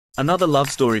Another love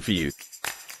story for you.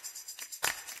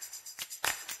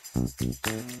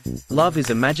 Love is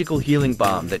a magical healing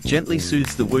balm that gently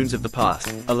soothes the wounds of the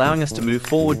past, allowing us to move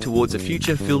forward towards a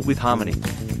future filled with harmony.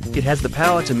 It has the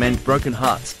power to mend broken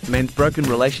hearts, mend broken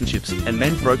relationships, and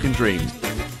mend broken dreams.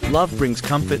 Love brings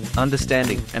comfort,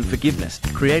 understanding, and forgiveness,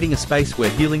 creating a space where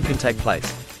healing can take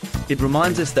place. It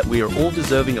reminds us that we are all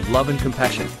deserving of love and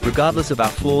compassion, regardless of our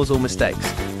flaws or mistakes.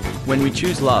 When we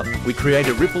choose love, we create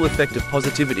a ripple effect of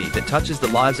positivity that touches the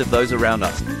lives of those around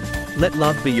us. Let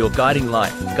love be your guiding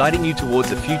light, guiding you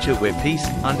towards a future where peace,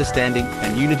 understanding,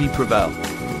 and unity prevail.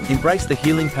 Embrace the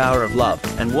healing power of love,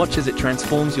 and watch as it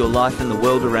transforms your life and the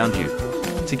world around you.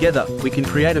 Together, we can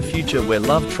create a future where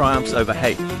love triumphs over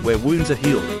hate, where wounds are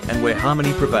healed, and where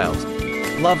harmony prevails.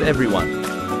 Love everyone.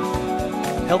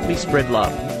 Help me spread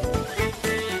love.